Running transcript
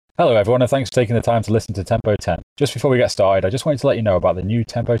Hello, everyone, and thanks for taking the time to listen to Tempo 10. Just before we get started, I just wanted to let you know about the new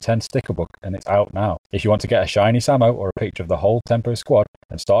Tempo 10 sticker book, and it's out now. If you want to get a shiny Samo or a picture of the whole Tempo squad,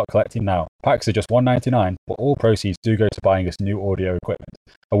 then start collecting now. Packs are just $1.99, but all proceeds do go to buying us new audio equipment.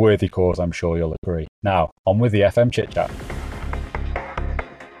 A worthy cause, I'm sure you'll agree. Now, on with the FM chit chat.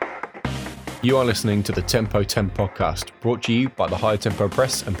 You are listening to the Tempo 10 podcast, brought to you by the High Tempo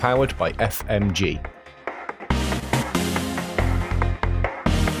Press and powered by FMG.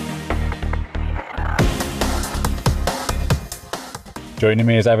 Joining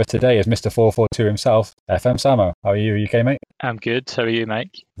me as ever today is Mr. 442 himself, FM Samo. How are you? Are you okay, mate? I'm good. How are you,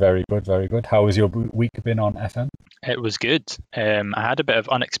 Mike? Very good, very good. How has your week been on FM? It was good. I had a bit of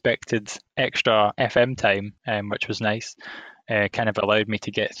unexpected extra FM time, which was nice. Kind of allowed me to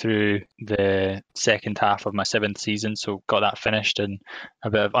get through the second half of my seventh season, so got that finished and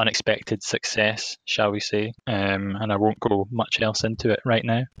a bit of unexpected success, shall we say. And I won't go much else into it right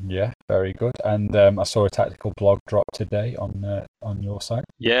now. Yeah, very good. And I saw a tactical blog drop today on your site.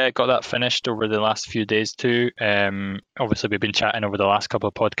 Yeah, got that finished over the last few days too. Obviously, we've been chatting over the last couple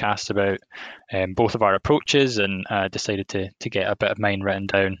of podcasts about both of our approaches, and decided to get a bit of mine written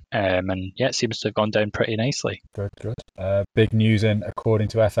down. And yeah, it seems to have gone down pretty nicely. Good. Big news in according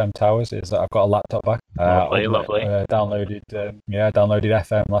to FM Towers is that I've got a laptop back. Lovely. Downloaded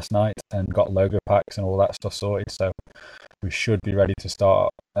FM last night and got logo packs and all that stuff sorted. So we should be ready to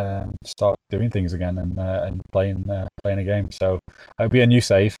start doing things again and playing a game. So it'll be a new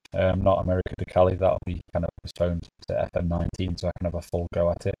save, not America to Cali. That'll be kind of postponed to FM19, so I can have a full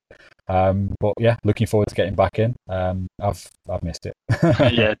go at it. But yeah, looking forward to getting back in. I've missed it.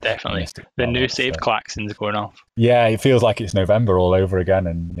 Yeah, definitely. The new save klaxon's going off. Yeah, it feels like it's November all over again,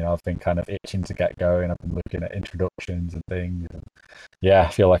 and I've been kind of itching to get going. I've been looking at introductions and things. And yeah, I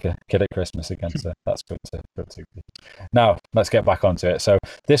feel like a kid at Christmas again, so that's good to be. Now, let's get back onto it. So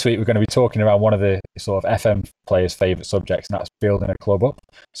this week we're going to be talking about one of the sort of FM players' favourite subjects, and that's building a club up.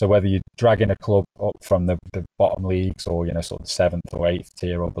 So whether you're dragging a club up from the bottom leagues or, sort of 7th or 8th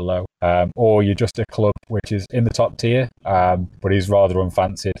tier or below, or you're just a club which is in the top tier, but is rather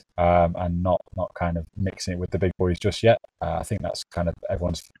unfancied and not kind of mixing it with the big boys just yet. I think that's kind of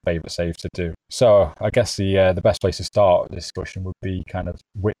everyone's favourite save to do. So I guess the best place to start the discussion would be kind of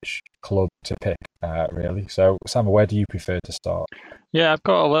which club to pick, really. So Sam, where do you prefer to start? Yeah, I've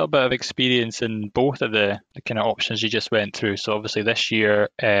got a little bit of experience in both of the kind of options you just went through. So obviously this year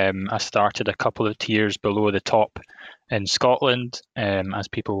I started a couple of tiers below the top in Scotland, as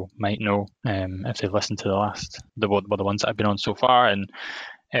people might know if they've listened to the ones that I've been on so far, and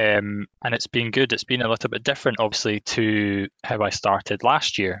it's been good. It's been a little bit different, obviously, to how I started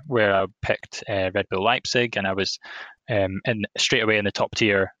last year, where I picked Red Bull Leipzig, and I was straight away in the top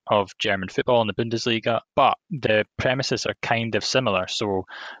tier of German football in the Bundesliga. But the premises are kind of similar. So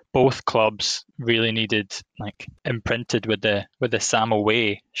both clubs really needed imprinted with the Samo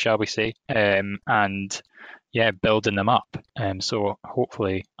way, shall we say, and yeah, building them up. So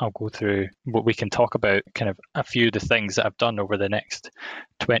hopefully I'll go through what we can talk about, kind of a few of the things that I've done over the next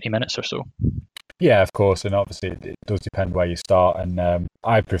 20 minutes or so. Yeah, of course, and obviously it does depend where you start, and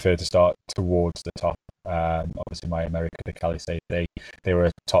I prefer to start towards the top. Obviously my America de Cali save, they were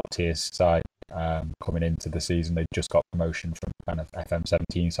a top tier side coming into the season. They just got promotion from kind of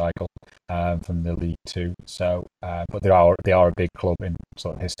FM17 cycle from the League Two. So, but they are a big club in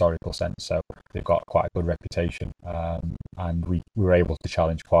sort of historical sense. So they've got quite a good reputation, and we were able to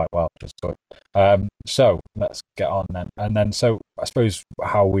challenge quite well, which is good. So let's get on then. And then, so I suppose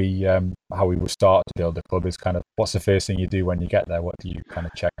how we would start to build a club is kind of, what's the first thing you do when you get there? What do you kind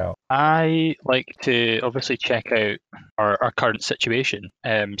of check out? I like to obviously check out our current situation.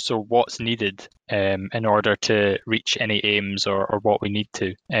 So what's needed in order to reach any aims or what we need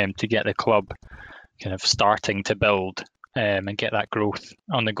to get the club kind of starting to build and get that growth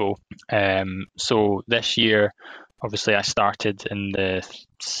on the go. So this year, obviously, I started in the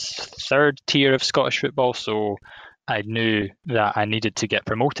third tier of Scottish football, so I knew that I needed to get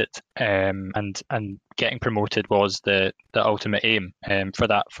promoted, and getting promoted was the ultimate aim for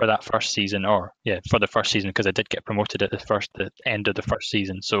that first season, for the first season, because I did get promoted at the end of the first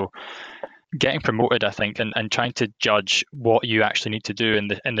season. So getting promoted, I think, and trying to judge what you actually need to do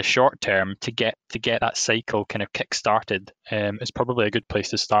in the short term to get that cycle kind of kick started is probably a good place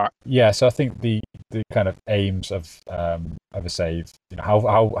to start. Yeah, so I think the kind of aims of a save,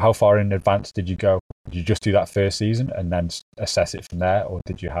 how far in advance did you go? Did you just do that first season and then assess it from there, or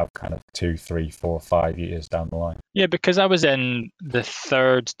did you have kind of 2, 3, 4, 5 years down the line? Yeah, because I was in the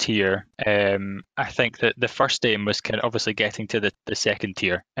third tier, I think that the first aim was kind of obviously getting to the second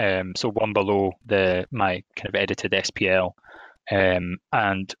tier, so one below my kind of edited SPL.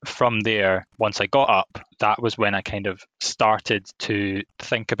 And from there, once I got up, that was when I kind of started to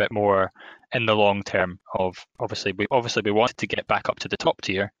think a bit more in the long term of obviously we wanted to get back up to the top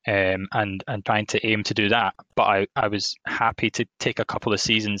tier, and trying to aim to do that. But I was happy to take a couple of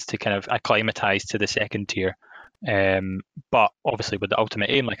seasons to kind of acclimatise to the second tier. But obviously with the ultimate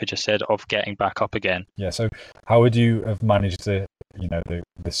aim, like I just said, of getting back up again. Yeah. So how would you have managed to,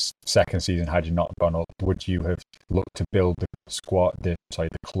 this second season, had you not gone up? Would you have looked to build the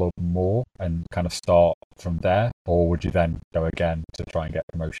club more and kind of start from there, or would you then go again to try and get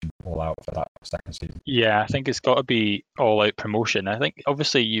promotion all out for that second season? Yeah, I think it's got to be all out promotion. I think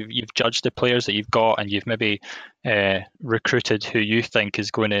obviously you've judged the players that you've got, and you've maybe recruited who you think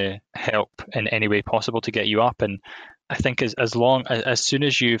is going to help in any way possible to get you up. And I think as soon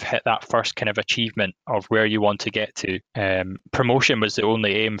as you've hit that first kind of achievement of where you want to get to, promotion was the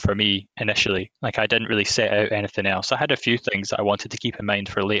only aim for me initially. Like, I didn't really set out anything else. I had a few things that I wanted to keep in mind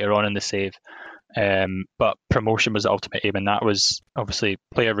for later on in the save. But promotion was the ultimate aim, and that was obviously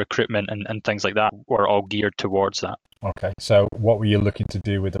player recruitment and things like that were all geared towards that. Okay, so what were you looking to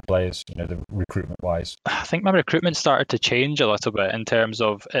do with the players, the recruitment wise? I think my recruitment started to change a little bit in terms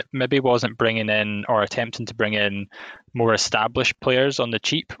of it maybe wasn't bringing in or attempting to bring in more established players on the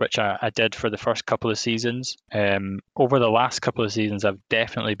cheap, which I did for the first couple of seasons. Over the last couple of seasons, I've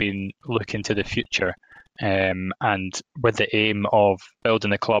definitely been looking to the future. And with the aim of building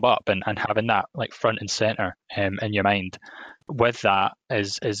the club up and having that like front and center in your mind. With that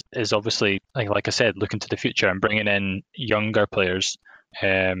is obviously like I said, looking to the future and bringing in younger players.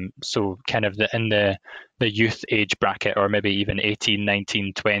 So kind of in the youth age bracket, or maybe even 18,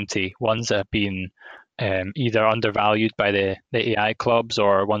 19, 20, ones that have been either undervalued by the AI clubs,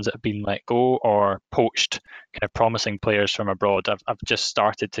 or ones that have been let go or poached, kind of promising players from abroad. I've just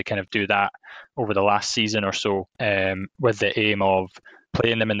started to kind of do that over the last season or so, with the aim of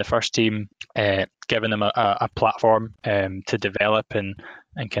playing them in the first team, giving them a platform to develop and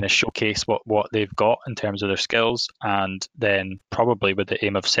kind of showcase what they've got in terms of their skills, and then probably with the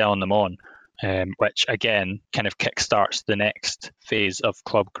aim of selling them on, which again kind of kickstarts the next phase of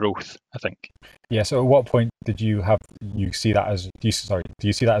club growth, I think. Yeah. So at what point did you see that as do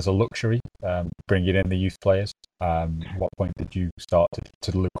you see that as a luxury, bringing in the youth players? What point did you start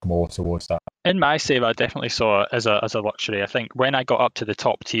to look more towards that? In my save, I definitely saw it as a luxury. I think when I got up to the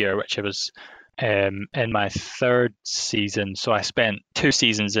top tier, which it was in my third season, so I spent 2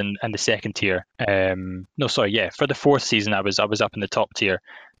 seasons in the second tier. For the fourth season, I was up in the top tier.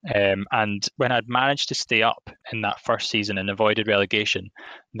 And when I'd managed to stay up in that first season and avoided relegation,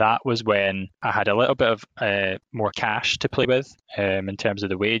 that was when I had a little bit of more cash to play with, in terms of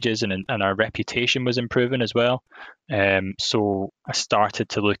the wages, and our reputation was improving as well. So I started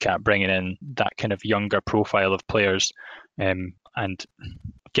to look at bringing in that kind of younger profile of players, and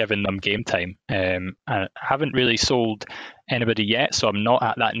giving them game time. I haven't really sold anybody yet, so I'm not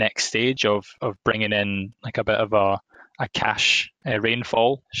at that next stage of bringing in like a bit of a cash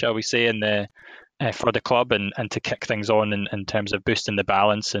rainfall, shall we say, in the for the club, and to kick things on in terms of boosting the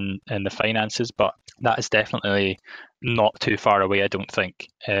balance and the finances. But that is definitely not too far away, I don't think.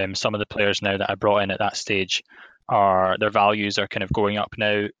 Some of the players now that I brought in at that stage, their values are kind of going up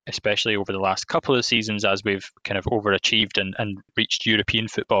now, especially over the last couple of seasons as we've kind of overachieved and reached European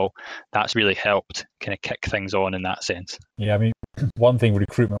football. That's really helped kind of kick things on in that sense. Yeah, I mean, one thing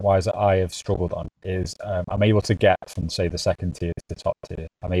recruitment wise that I have struggled on is I'm able to get from, say, the second tier to the top tier.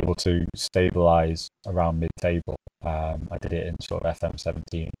 I'm able to stabilize around mid-table. I did it in sort of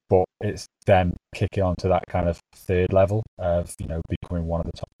FM17, but it's then kicking on to that kind of third level of becoming one of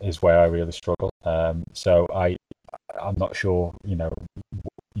the top is where I really struggle. So I'm not sure,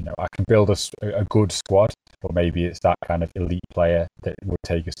 I can build a good squad, but maybe it's that kind of elite player that would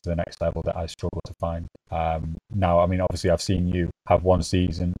take us to the next level that I struggle to find. Now, I mean, obviously I've seen you have one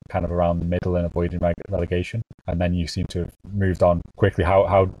season kind of around the middle and avoiding relegation, and then you seem to have moved on quickly.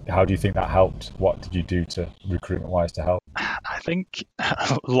 How do you think that helped? What did you do to recruitment wise to help? I think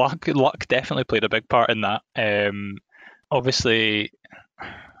luck definitely played a big part in that. Obviously,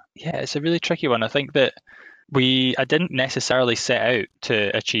 yeah, it's a really tricky one. I think that I didn't necessarily set out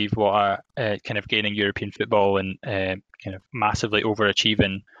to achieve what kind of gaining European football and kind of massively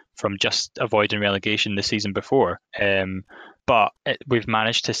overachieving from just avoiding relegation the season before. But we've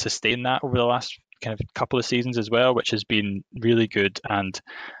managed to sustain that over the last kind of couple of seasons as well, which has been really good. And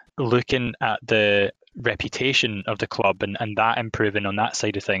looking at the reputation of the club and that improving on that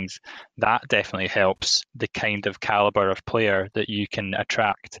side of things, that definitely helps the kind of caliber of player that you can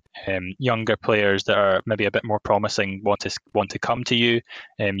attract. Younger players that are maybe a bit more promising want to come to you.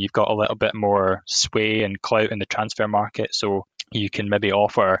 You've got a little bit more sway and clout in the transfer market, so you can maybe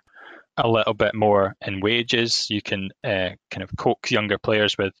offer a little bit more in wages. You can kind of coax younger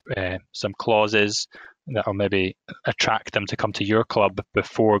players with some clauses that will maybe attract them to come to your club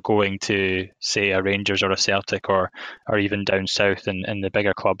before going to, say, a Rangers or a Celtic, or even down south in the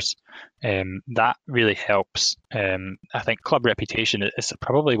bigger clubs. That really helps. I think club reputation is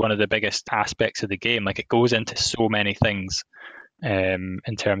probably one of the biggest aspects of the game. Like, it goes into so many things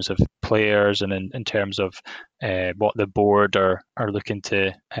in terms of players and in terms of what the board are looking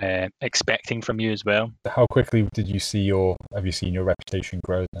to expecting from you as well. How quickly have you seen your reputation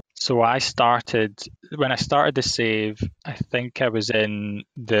grow then? So when I started the save, I think I was in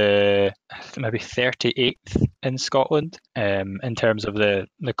maybe 38th in Scotland in terms of the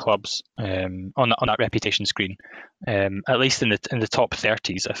clubs on that reputation screen, at least in the top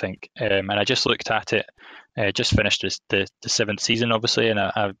 30s, I think. And I just looked at it. Just finished the seventh season, obviously, and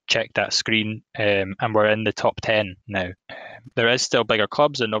I've checked that screen, and we're in the top 10 now. There is still bigger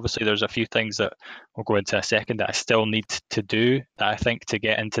clubs, and obviously there's a few things that we'll go into a second that I still need to do, that I think, to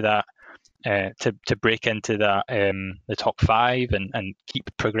get into that, to break into that, the top 5 and keep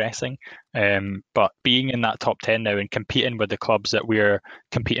progressing. But being in that top 10 now and competing with the clubs that we're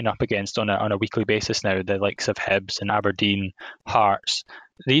competing up against on a weekly basis now, the likes of Hibs and Aberdeen, Hearts,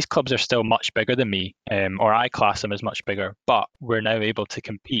 these clubs are still much bigger than me, or I class them as much bigger, but we're now able to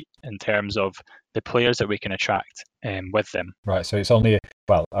compete in terms of the players that we can attract with them. Right, so it's only,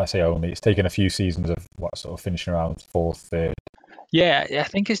 well, I say only, it's taken a few seasons of sort of finishing around 4th, 3rd. Yeah, I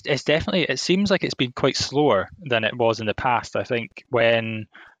think it's definitely, it seems like it's been quite slower than it was in the past. I think when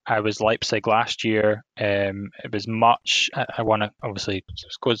I was Leipzig last year, it was much, I won, obviously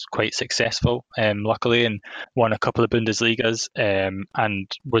was quite successful, luckily, and won a couple of Bundesligas,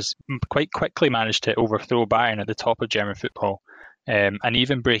 and was quite quickly managed to overthrow Bayern at the top of German football. And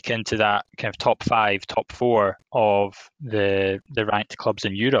even break into that kind of top 5, top 4 of the ranked clubs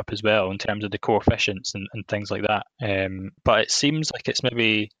in Europe as well, in terms of the coefficients and things like that. But it seems like it's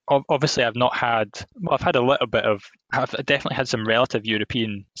maybe, obviously I've had a little bit of, I've definitely had some relative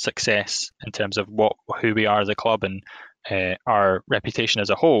European success in terms of who we are as a club and our reputation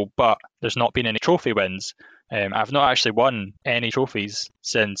as a whole, but there's not been any trophy wins. I've not actually won any trophies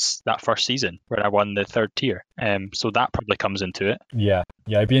since that first season where I won the 3rd tier. So that probably comes into it. Yeah,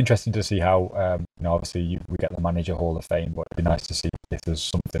 it'd be interesting to see how, obviously we get the Manager Hall of Fame, but it'd be nice to see if there's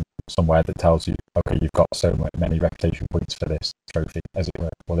something somewhere that tells you, okay, you've got so many reputation points for this trophy, as it were,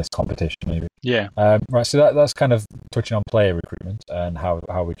 or this competition maybe. Yeah. Right, so that's kind of touching on player recruitment and how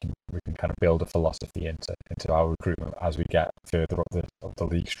we can kind of build a philosophy into our recruitment as we get further up the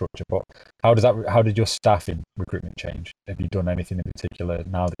league structure. But how did your staffing recruitment change? Have you done anything in particular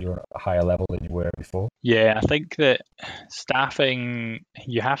now that you're at a higher level than you were before? Yeah, I think that staffing,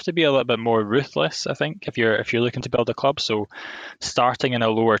 you have to be a little bit more ruthless, I think, if you're looking to build a club. So starting in a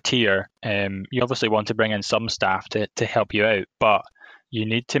lower tier, you obviously want to bring in some staff to help you out, but you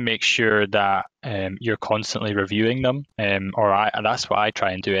need to make sure that you're constantly reviewing them, that's what I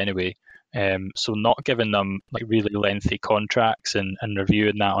try and do anyway. So not giving them like really lengthy contracts and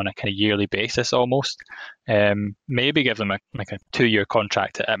reviewing that on a kind of yearly basis almost. Maybe give them a 2-year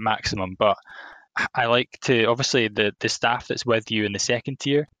contract at maximum, but I like to, obviously the staff that's with you in the 2nd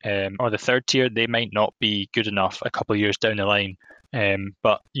tier or the 3rd tier, they might not be good enough a couple of years down the line,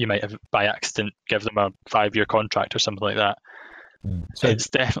 but you might have by accident give them a 5-year contract or something like that. So it's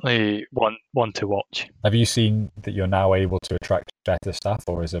definitely one to watch. Have you seen that you're now able to attract better staff,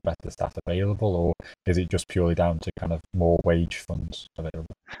 or is there better staff available, or is it just purely down to kind of more wage funds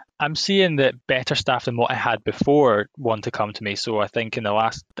available? I'm seeing that better staff than what I had before want to come to me. So I think at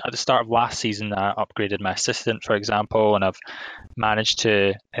the start of last season, I upgraded my assistant, for example, and I've managed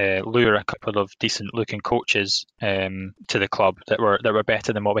to lure a couple of decent looking coaches to the club that were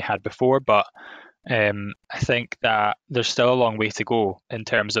better than what we had before. But I think that there's still a long way to go in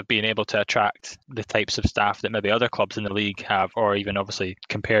terms of being able to attract the types of staff that maybe other clubs in the league have, or even obviously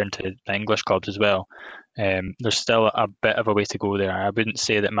comparing to the English clubs as well. There's still a bit of a way to go there. I wouldn't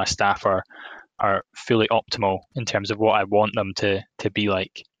say that my staff are fully optimal in terms of what I want them to be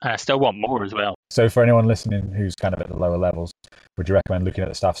like. And I still want more as well. So for anyone listening who's kind of at the lower levels, would you recommend looking at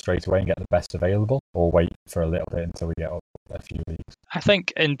the staff straight away and get the best available, or wait for a little bit until we get up a few leagues? I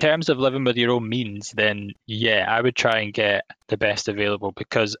think in terms of living with your own means, then yeah, I would try and get the best available,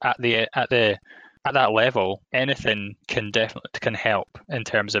 because at that level, anything can help in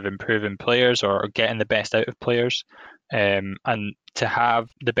terms of improving players or getting the best out of players. and to have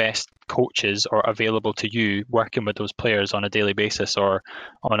the best coaches or available to you working with those players on a daily basis or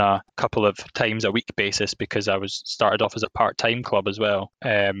on a couple of times a week basis, because I was started off as a part-time club as well,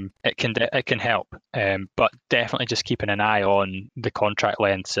 it can help, but definitely just keeping an eye on the contract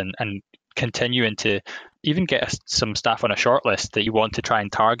lengths and continuing to even get some staff on a short list that you want to try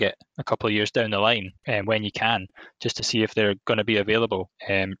and target a couple of years down the line, when you can, just to see if they're going to be available.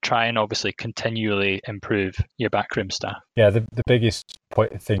 Try and obviously continually improve your backroom staff. Yeah, the biggest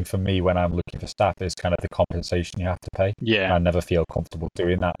thing for me when I'm looking for staff is kind of the compensation you have to pay. Yeah. I never feel comfortable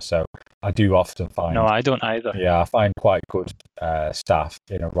doing that, so I do often find. No, I don't either. Yeah, I find quite good staff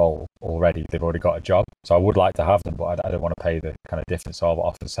in a role already. They've already got a job, so I would like to have them, but I don't want to pay the kind of difference. So I'll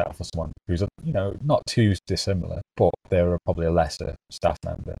often settle for someone who's not too dissimilar, but they're probably a lesser staff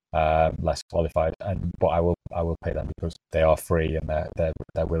member, less qualified, but I will pay them because they are free and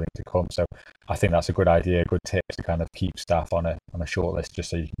they're willing to come. So I think that's a good idea, a good tip to kind of keep staff on a short list, just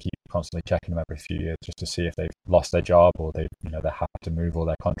so you can keep constantly checking them every few years, just to see if they've lost their job or they have to move or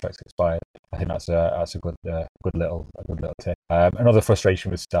their contract's expired. I think that's a good little tip. Another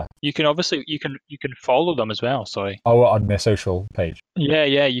frustration with staff. You can obviously you can follow them as well. Sorry. Oh, on their social page.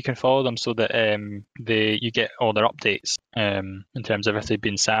 Yeah, you can follow them so that you get all their updates in terms of if they've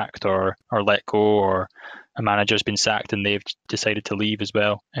been sacked or let go, or a manager's been sacked and they've decided to leave as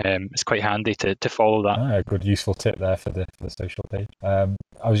well. It's quite handy to follow that. A good useful tip there for the social page.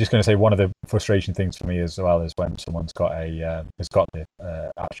 I was just going to say, one of the frustration things for me as well is when someone's got the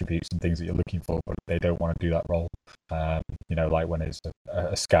attributes and things that you're looking for, but they don't want to do that role. Like when it's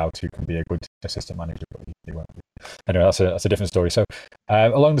a scout who can be a good assistant manager, but they won't be. Anyway, that's a different story. So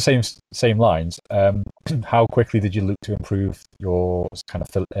along the same lines, how quickly did you look to improve your kind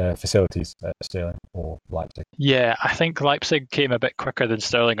of facilities at Stirling or Leipzig? Yeah, I think Leipzig came a bit quicker than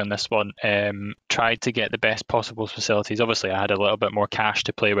Stirling on this one. Tried to get the best possible facilities. Obviously, I had a little bit more cash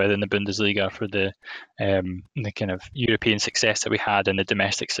to play with in the Bundesliga for the kind of European success that we had and the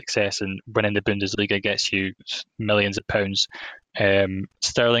domestic success, and winning the Bundesliga gets you millions of pounds.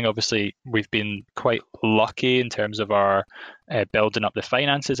 Stirling, obviously, we've been quite lucky in terms of our building up the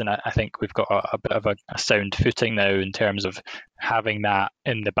finances, and I think we've got a bit of a sound footing now in terms of having that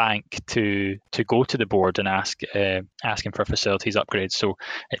in the bank to go to the board and asking for facilities upgrades. So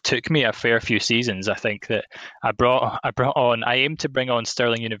it took me a fair few seasons. I think that I aimed to bring on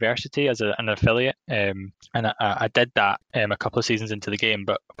Stirling University as an affiliate, and I did that a couple of seasons into the game.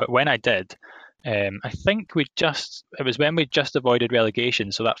 But when I did, I think it was when we just avoided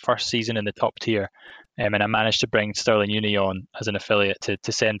relegation, so that first season in the top tier, and I managed to bring Stirling Uni on as an affiliate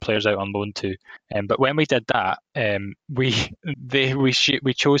to send players out on loan to. But when we did that,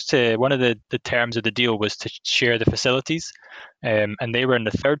 we chose to, one of the terms of the deal was to share the facilities, and they were in the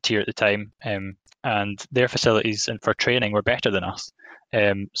third tier at the time, and their facilities and for training were better than us.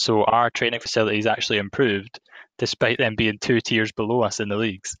 So our training facilities actually improved, despite them being 2 tiers below us in the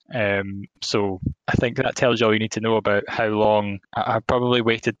leagues. So I think that tells you all you need to know about how long I probably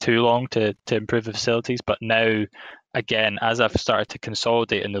waited too long to improve the facilities. But now, again, as I've started to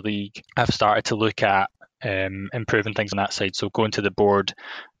consolidate in the league, I've started to look at improving things on that side. So going to the board,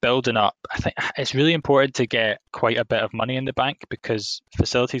 building up. I think it's really important to get quite a bit of money in the bank, because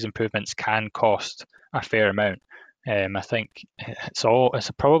facilities improvements can cost a fair amount. I think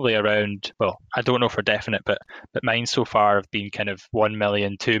it's probably around, well, I don't know for definite, but mine so far have been kind of 1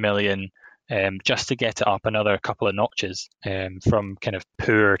 million, 2 million, just to get it up another couple of notches, from kind of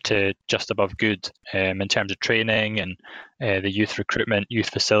poor to just above good, in terms of training and the youth recruitment, youth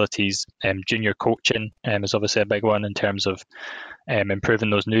facilities, junior coaching is obviously a big one in terms of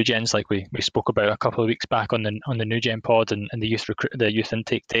improving those new gens, like we spoke about a couple of weeks back on the new gen pod and the youth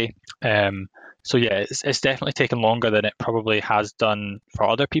intake day. So yeah, it's definitely taken longer than it probably has done for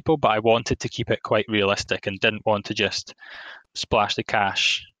other people, but I wanted to keep it quite realistic and didn't want to just splash the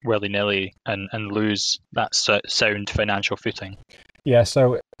cash willy-nilly and lose that sound financial footing. Yeah,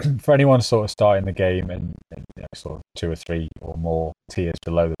 so for anyone sort of starting the game and sort of 2 or 3 or more tiers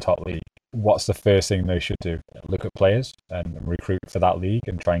below the top league, what's the first thing they should do? Look at players and recruit for that league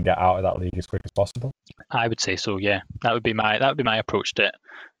and try and get out of that league as quick as possible? I would say so, yeah. That would be my approach to it.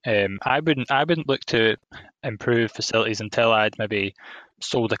 I wouldn't look to improve facilities until I'd maybe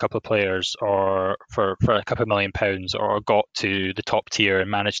sold a couple of players or for a couple of £1 million, or got to the top tier and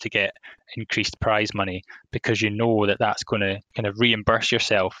managed to get increased prize money, because you know that's going to kind of reimburse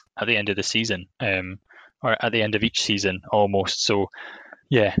yourself at the end of the season, or at the end of each season almost. So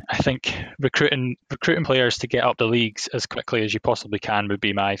yeah, I think recruiting players to get up the leagues as quickly as you possibly can would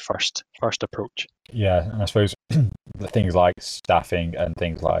be my first approach. Yeah, and I suppose the things like staffing and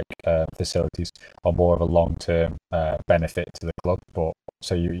things like facilities are more of a long-term benefit to the club, but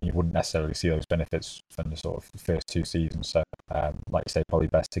so you wouldn't necessarily see those benefits from the sort of first 2 seasons. So like you say, probably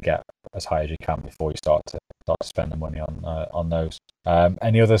best to get as high as you can before you start to spend the money on those.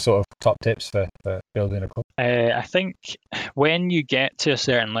 Any other sort of top tips for building a club? I think when you get to a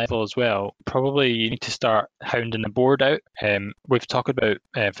certain level as well, probably you need to start hounding the board out. We've talked about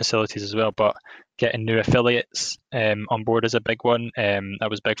facilities as well, but getting new affiliates on board is a big one. That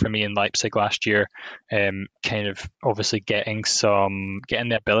was big for me in Leipzig last year. Kind of obviously getting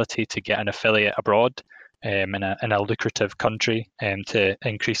the ability to get an affiliate abroad. In a lucrative country, to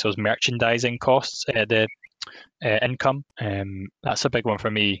increase those merchandising costs, the income. That's a big one for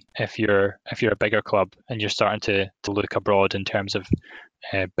me. If you're a bigger club and you're starting to look abroad in terms of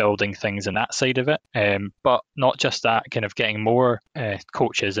building things in that side of it, but not just that, kind of getting more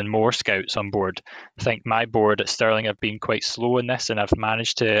coaches and more scouts on board. I think my board at Stirling have been quite slow in this, and I've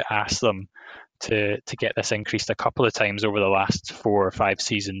managed to ask them to get this increased a couple of times over the last 4 or 5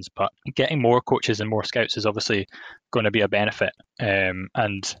 seasons. But getting more coaches and more scouts is obviously going to be a benefit,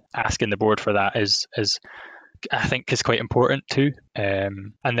 and asking the board for that is I think is quite important too.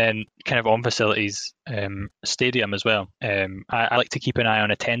 And then kind of on facilities, stadium as well. I like to keep an eye on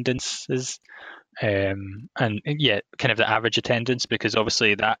attendances, and yeah, kind of the average attendance, because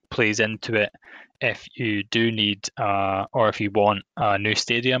obviously that plays into it if you do need or if you want a new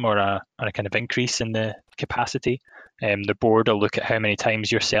stadium or a kind of increase in the capacity. The board will look at how many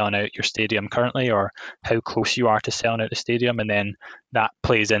times you're selling out your stadium currently, or how close you are to selling out the stadium, and then that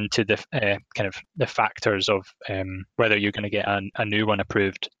plays into the kind of the factors of whether you're going to get a new one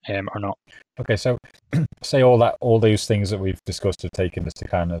approved or not. Okay, so say all those things that we've discussed have taken us to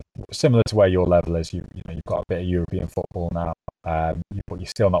kind of similar to where your level is. You've got a bit of European football now, but you're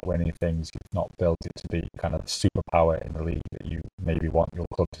still not winning things. You've not built it to be kind of superpower in the league that you maybe want your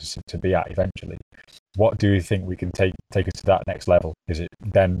club to be at eventually. What do you think we can take us to that next level?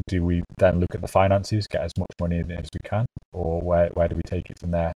 Do we then look at the finances, get as much money in as we can, or where do we take it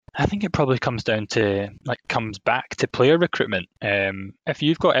from there? I think it probably comes back to player recruitment. If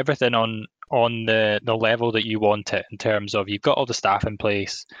you've got everything on the level that you want it, in terms of you've got all the staff in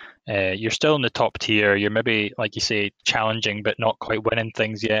place, you're still in the top tier, you're maybe, like you say, challenging but not quite winning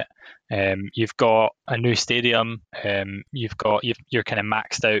things yet. You've got a new stadium, you're kind of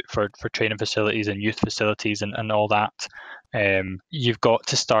maxed out for training facilities and youth facilities and all that. You've got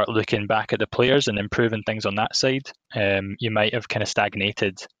to start looking back at the players and improving things on that side. You might have kind of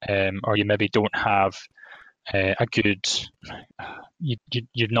stagnated, or you maybe don't have a good.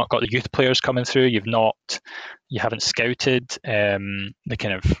 You've not got the youth players coming through. You haven't scouted. The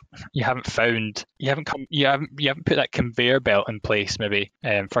kind of you haven't put that conveyor belt in place maybe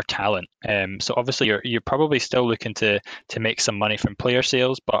for talent. So obviously you're probably still looking to make some money from player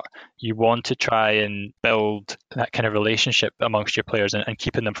sales, but you want to try and build that kind of relationship amongst your players and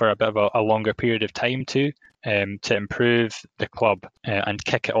keeping them for a bit of a longer period of time too. To improve the club and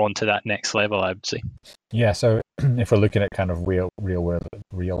kick it on to that next level, I would say. Yeah, so if we're looking at kind of real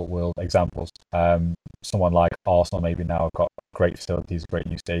world examples, someone like Arsenal maybe now have got great facilities, great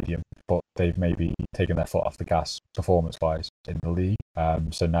new stadium, but they've maybe taken their foot off the gas performance-wise in the league.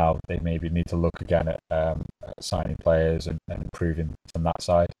 So now they maybe need to look again at signing players and improving from that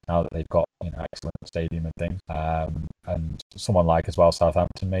side. Now that they've got excellent stadium and things, and someone like as well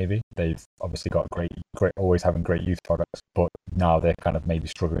Southampton, maybe they've obviously got great, always having great youth products, but now they're kind of maybe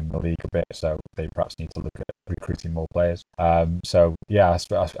struggling in the league a bit, so they perhaps need to look at recruiting more players. So yeah,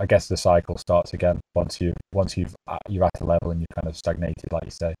 I guess the cycle starts again once you're at a level and you kind of stagnated, like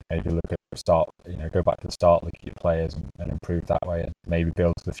you say. Maybe look at go back to the start, look at your players and improve that way, and maybe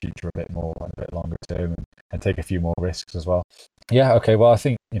build to the future a bit more and a bit longer term, and take a few more risks as well. Yeah, okay. Well, I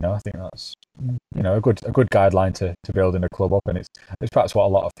think that's a good guideline to building a club up, and it's perhaps what a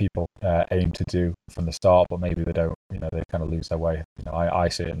lot of people aim to do from the start, but maybe they don't. They kind of lose their way. I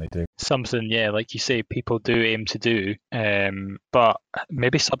certainly do. Something, yeah, like you say, people do aim to do, but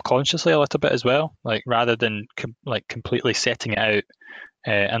maybe subconsciously a little bit as well. Like rather than completely setting it out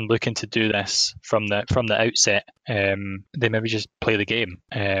and looking to do this from the outset, they maybe just play the game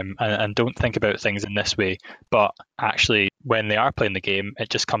and don't think about things in this way. But actually, when they are playing the game, it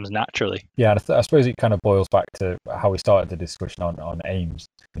just comes naturally. Yeah, and I suppose it kind of boils back to how we started the discussion on aims.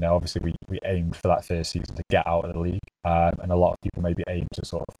 Obviously we aimed for that first season to get out of the league, and a lot of people maybe aim to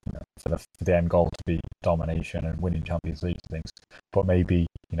sort of for the end goal to be domination and winning Champions League and things. But maybe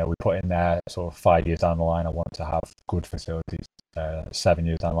we put in there sort of 5 years down the line, I want to have good facilities. 7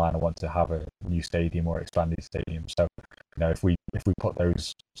 years down the line, I want to have a new stadium or expanded stadium. So if we put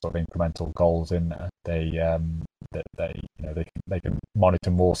those sort of incremental goals in there, that they can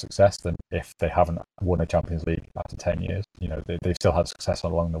monitor more success than if they haven't won a Champions League after 10 years. They've still had success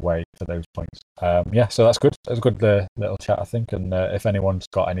along the way to those points. So that's good. That's a good little chat, I think. And if anyone's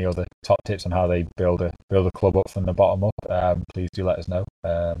got any other top tips on how they build a club up from the bottom up, please do let us know.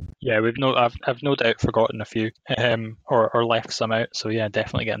 I've no doubt forgotten a few or left some out. So yeah,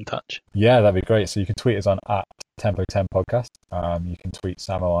 definitely get in touch. Yeah, that'd be great. So you can tweet us on @Tempo10 Podcast. You can tweet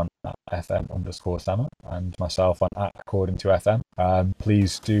Samo on @FM_Samo and myself on @According to FM.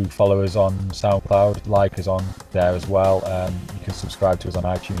 Please do follow us on SoundCloud, like us on there as well. You can subscribe to us on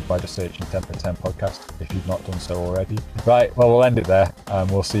iTunes by just searching Tempo10 Podcast if you've not done so already. Right, well, we'll end it there and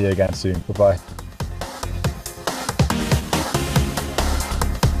we'll see you again soon. Goodbye.